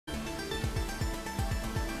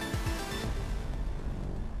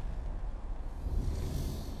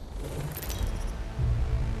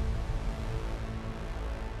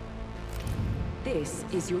This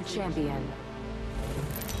is your champion.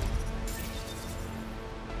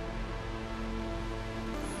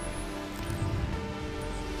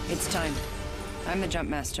 It's time. I'm the jump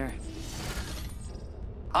master.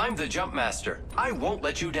 I'm the jump master. I won't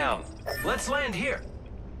let you down. Let's land here.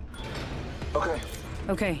 Okay.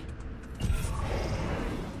 Okay.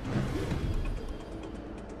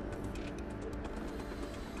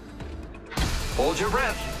 Hold your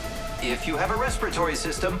breath. If you have a respiratory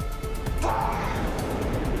system.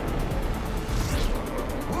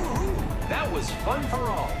 Woohoo! That was fun for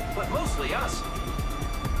all, but mostly us.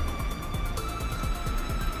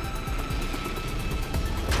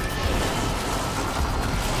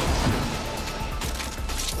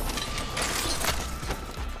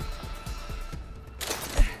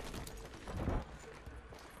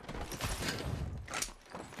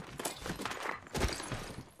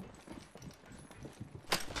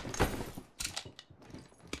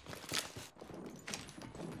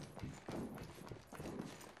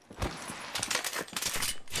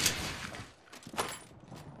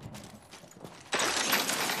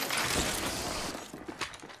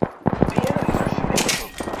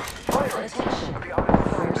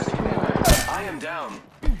 I am down.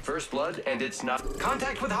 First blood, and it's not.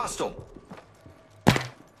 Contact with hostile.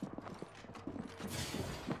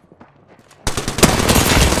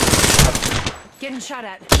 Getting shot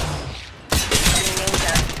at.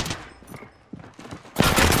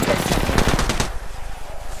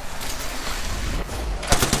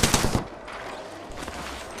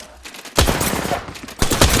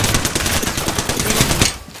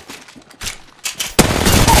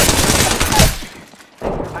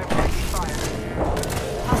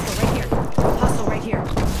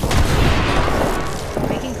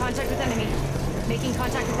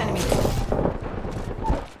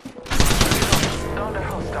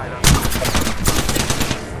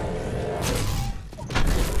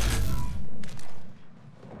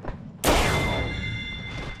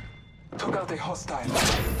 Took out a hostile.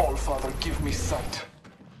 All Father, give me sight.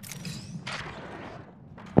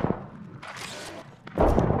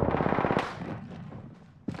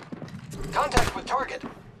 Contact with target.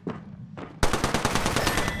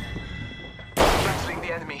 Wrestling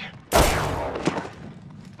the enemy.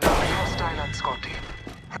 Now a hostile and Scotty.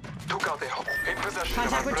 Took out a in possession Contact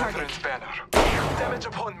of our with target. brethren's banner. Damage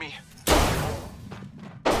upon me.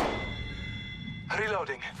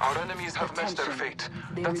 Reloading. Our enemies have matched their fate.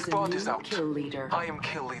 That spot is out. Kill leader. I am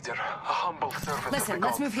kill leader, a humble servant Listen, of the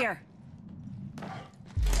let's gods. move here.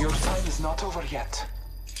 Your time is not over yet.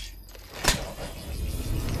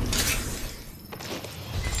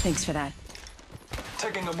 Thanks for that.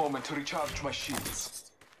 Taking a moment to recharge my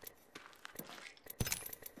shields.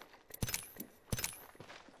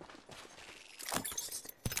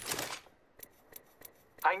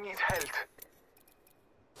 I need help.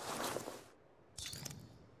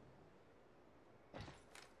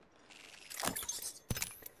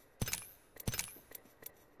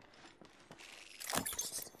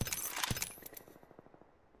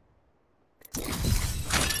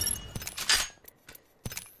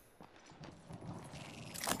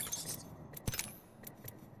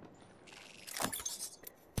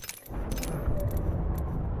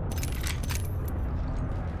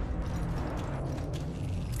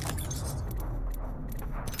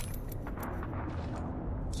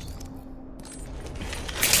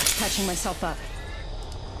 Patching myself up.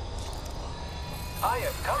 I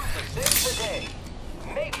have come to save the day.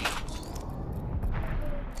 Maybe.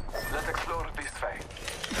 Let's explore this way.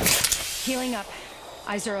 Healing up.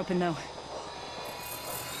 Eyes are open though.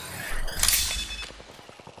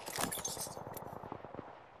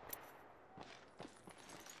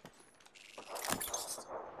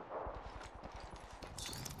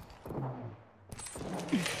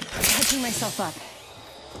 Patching myself up.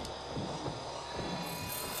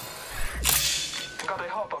 Got a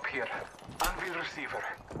hop up here. Anvil receiver.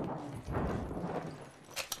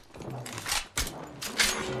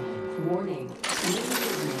 Warning.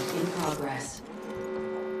 Movement in progress.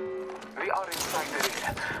 We are inside the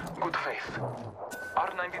ring. Good faith.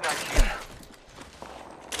 R99 here.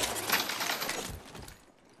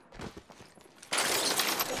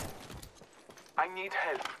 I need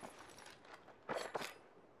help.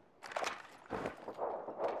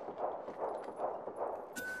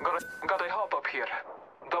 Got a hop up here.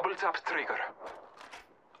 Double tap trigger.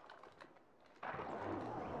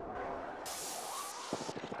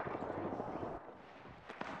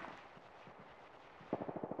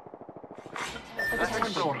 Let's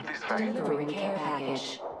explore this way. Delivering care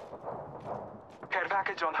package. Care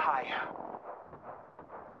package on high.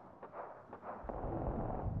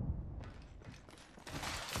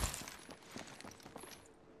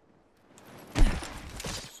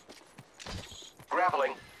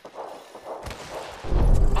 grappling.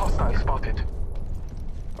 Hostile spotted.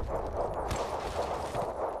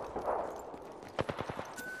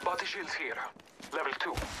 Body shields here. Level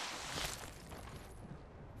 2.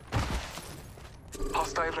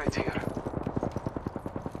 Hostile right here.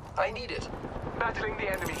 I need it. Battling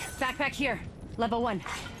the enemy. Backpack here. Level 1.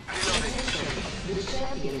 Reloading. The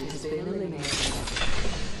champion has been eliminated.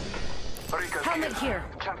 Recon Helmet here.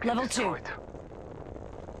 Champion Level 2. destroyed.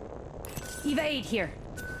 Eva 8 here.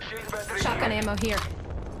 Shield battery Shotgun here. ammo here.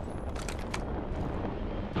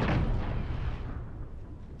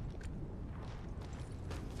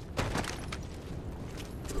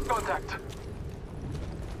 Contact.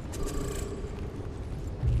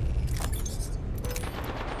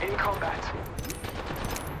 In combat.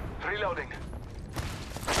 Reloading.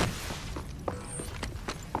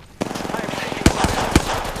 I am taking fire.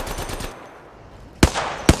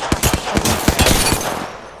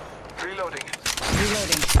 Reloading.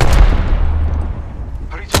 Reloading.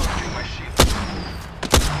 Recharging my shield.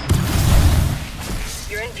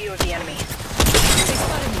 You're in view of the enemy. They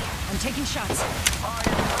spotted me. I'm taking shots. I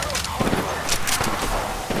am out hostile.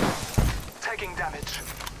 Taking damage.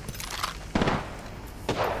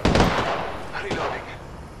 Reloading.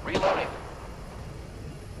 Reloading.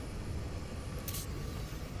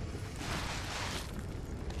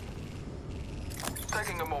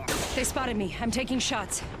 Taking a moment. They spotted me. I'm taking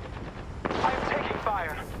shots. I am taking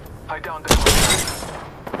fire. I downed the hostile.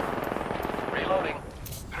 Reloading.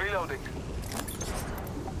 Reloading.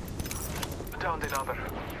 Downed another.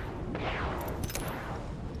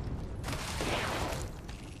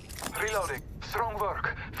 Reloading. Strong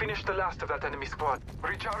work. Finish the last of that enemy squad.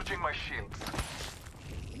 Recharging my shields.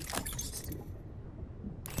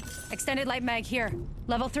 Extended light mag here.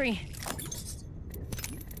 Level 3.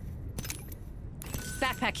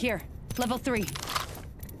 Backpack here. Level 3.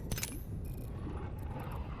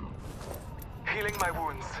 Healing my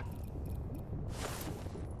wounds.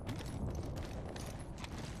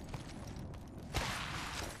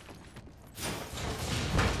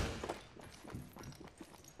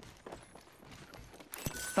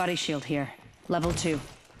 Body shield here. Level 2.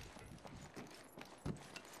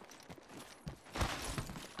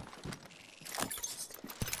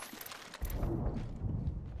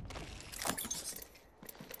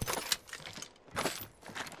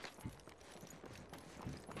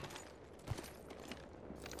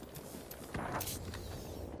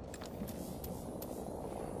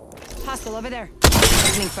 Hostile over there.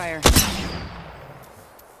 Opening fire.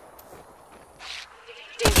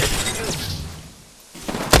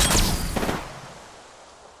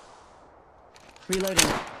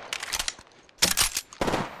 Reloading.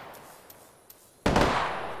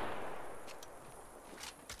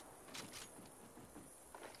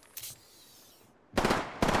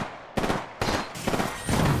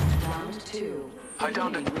 Round 2. I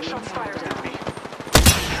downed it. Shots fired at me.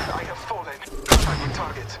 I have fallen. Contact with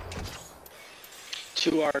target.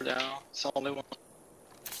 2 are down. It's only one.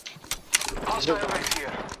 Hostile right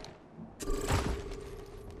here.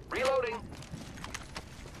 Reloading.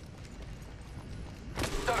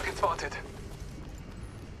 Target spotted.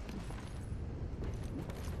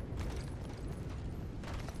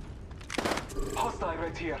 Hostile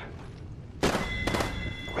right here.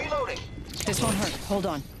 Reloading. This won't hurt. Hold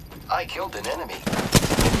on. I killed an enemy.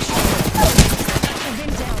 I've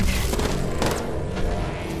been down.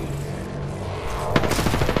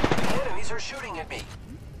 The enemies are shooting at me.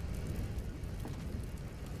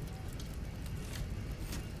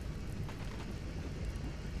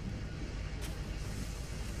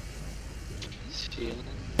 Shield.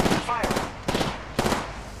 Fire.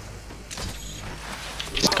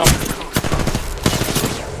 He's coming.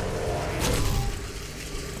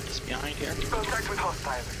 He's behind here. Contact with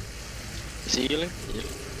hostile. Is he healing?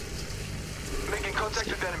 Making contact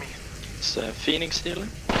with enemy. It's Phoenix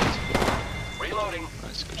healing. Reloading.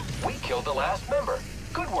 That's good. We killed the last member.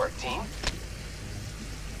 Good work, team.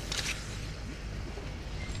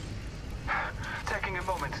 Taking a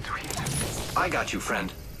moment to heal. I got you,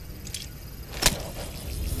 friend.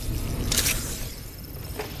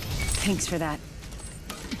 Thanks for that.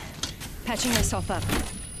 Patching myself up.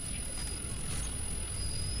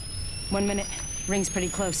 1 minute. Ring's pretty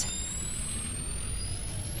close.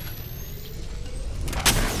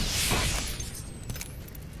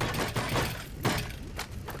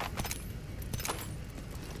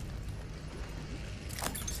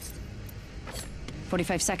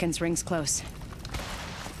 "45 seconds. Ring's close."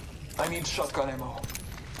 I need shotgun ammo.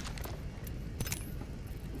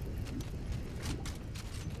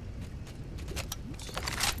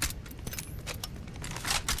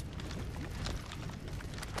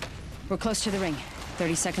 We're close to the ring.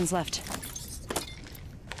 30 seconds left.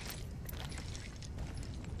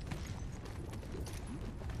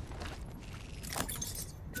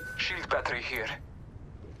 Shield battery here.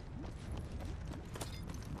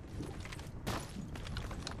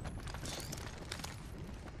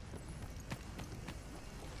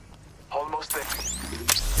 Almost there.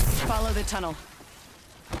 Follow the tunnel.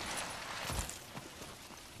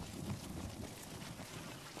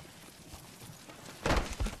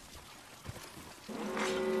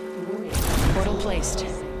 Portal placed. The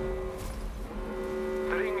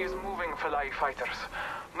ring is moving, Floe fighters.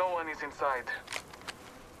 No one is inside.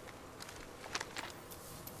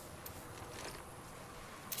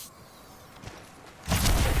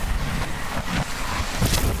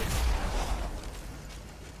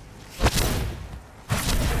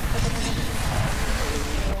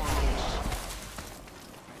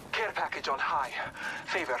 Care package on high.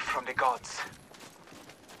 Favor from the gods.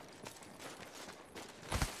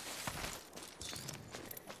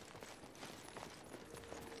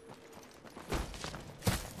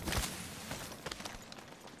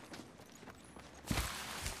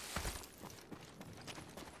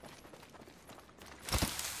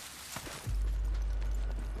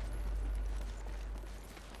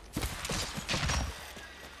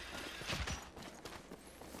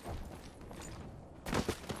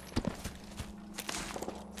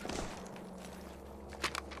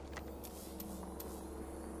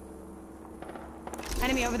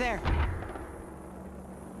 Enemy over there.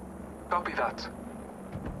 Copy that.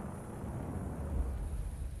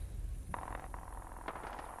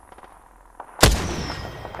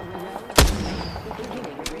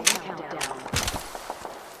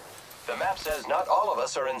 The map says not all of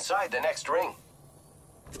us are inside the next ring.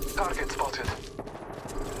 Target spotted.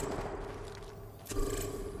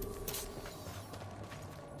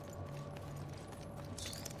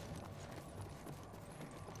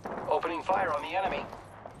 Opening fire on the enemy.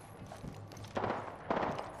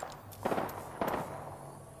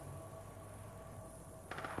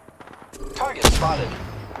 Target spotted.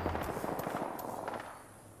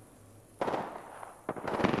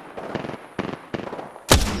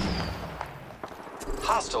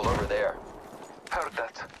 Hostile over there. Heard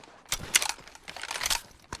that.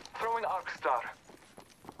 Throwing arc star.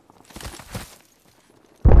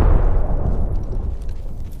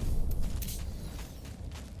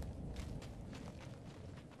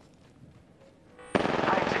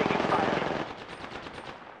 I'm taking fire.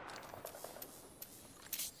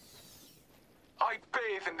 I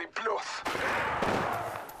bathe in the blood.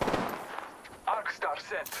 Arc star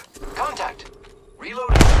sent. Contact.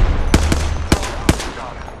 Reloading.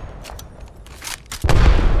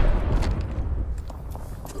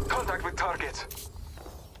 Contact with target.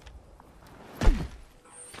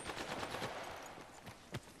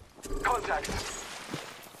 Contact.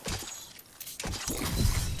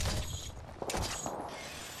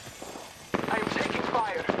 I am taking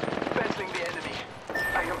fire. Battling the enemy.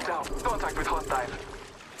 I am down. Contact with hostile.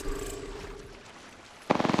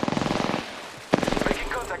 Making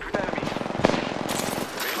contact with enemy.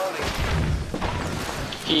 Reloading.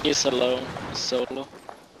 He is alone, solo.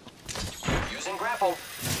 Using grapple.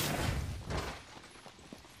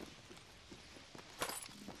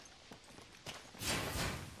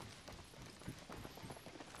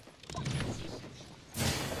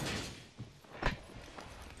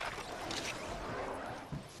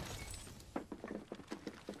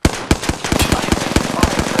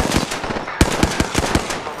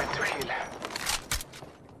 Moment to heal.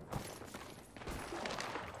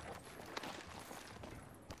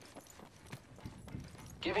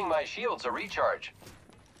 Giving my shields a recharge.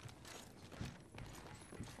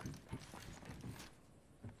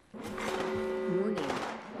 Warning.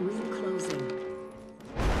 Ring closing.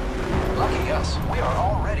 Lucky us, we are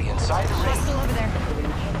already inside the ring. Hostile over there.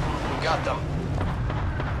 Got them.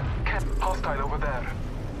 Hostile over there.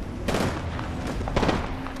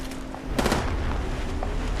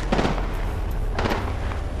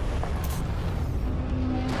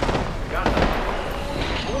 Got them.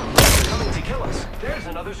 More bullets are coming to kill us. There's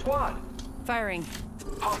another squad. Firing.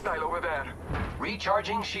 Hostile over there.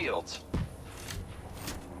 Recharging shields.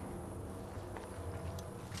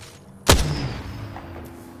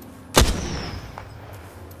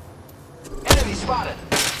 Enemy spotted.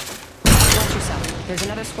 Watch yourself. There's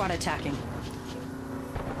another squad attacking.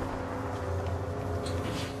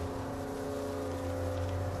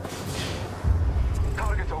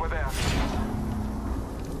 Target over there.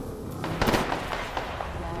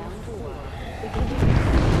 Round 4.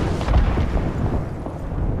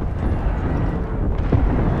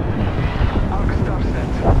 Arc star set.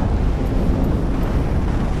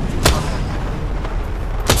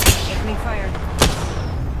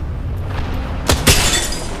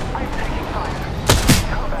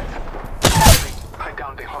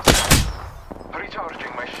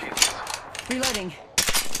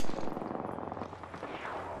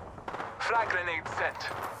 Frag grenade set.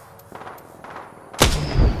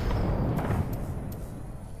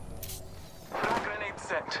 Frag grenade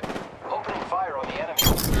set. Opening fire on the enemy.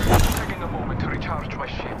 Taking a moment to recharge my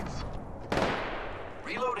shields.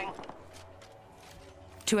 Reloading.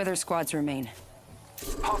 2 other squads remain.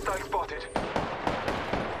 Hostile spotted.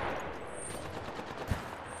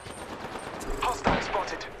 Hostile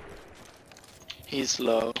spotted. He's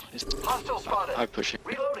low. Hostile spotted. I push it.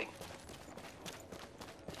 Reloading.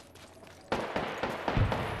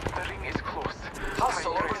 The ring is close.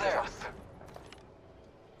 Hostile Time over races there. us.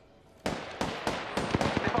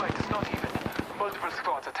 Divide is not even. Multiple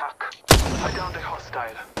squads attack. I downed a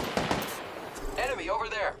hostile. Enemy over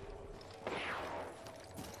there.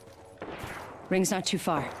 Ring's not too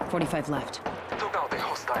far. 45 left. Took out a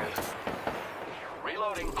hostile.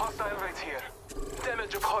 Reloading. Hostile right here.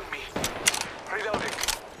 Damage upon me. Reloading.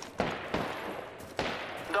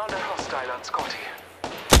 Downed a hostile on Scotty.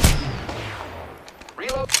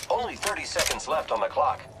 Reload. Only 30 seconds left on the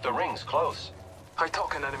clock. The ring's close. I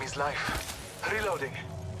took an enemy's life. Reloading.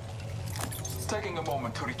 Taking a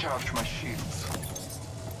moment to recharge my shields.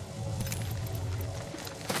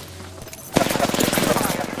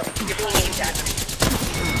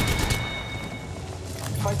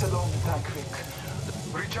 Fight alone, attack quick.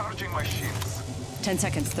 Recharging my shields. 10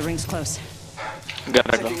 seconds. The ring's close.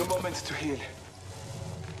 Gotta Taking go. a moment to heal.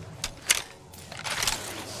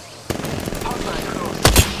 Hostile close.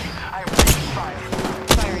 I am taking fire.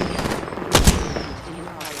 Firing.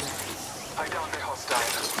 I downed a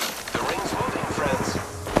hostile. The ring's moving, friends.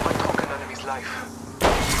 I took an enemy's life.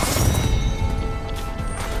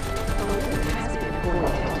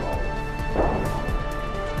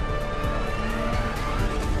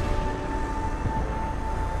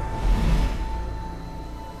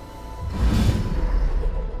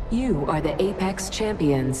 You are the Apex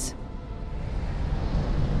champions.